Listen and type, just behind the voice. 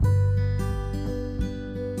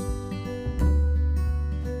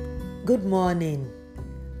Good morning.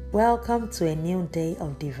 Welcome to a new day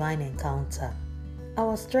of divine encounter.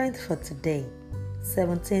 Our strength for today,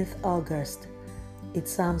 17th August,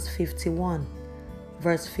 it's Psalms 51,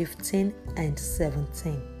 verse 15 and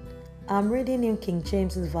 17. I'm reading New King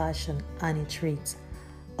James Version and it reads,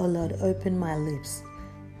 O Lord, open my lips,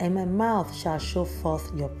 and my mouth shall show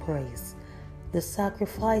forth your praise. The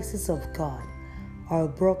sacrifices of God are a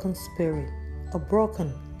broken spirit, a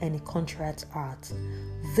broken and a contrite heart.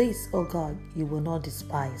 This, O God, you will not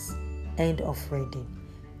despise. End of reading.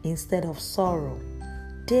 Instead of sorrow,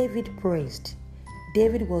 David praised.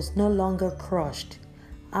 David was no longer crushed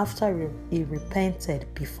after he repented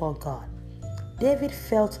before God. David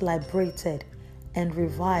felt liberated and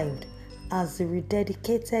revived as he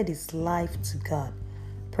rededicated his life to God.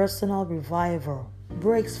 Personal revival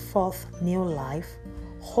breaks forth new life,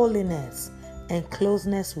 holiness, and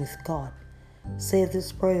closeness with God. Say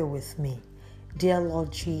this prayer with me. Dear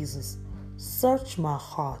Lord Jesus, search my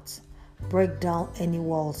heart, break down any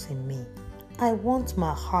walls in me. I want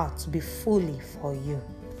my heart to be fully for you.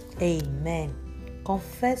 Amen.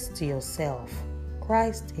 Confess to yourself,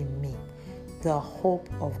 Christ in me, the hope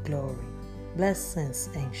of glory. Blessings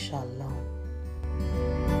and shalom.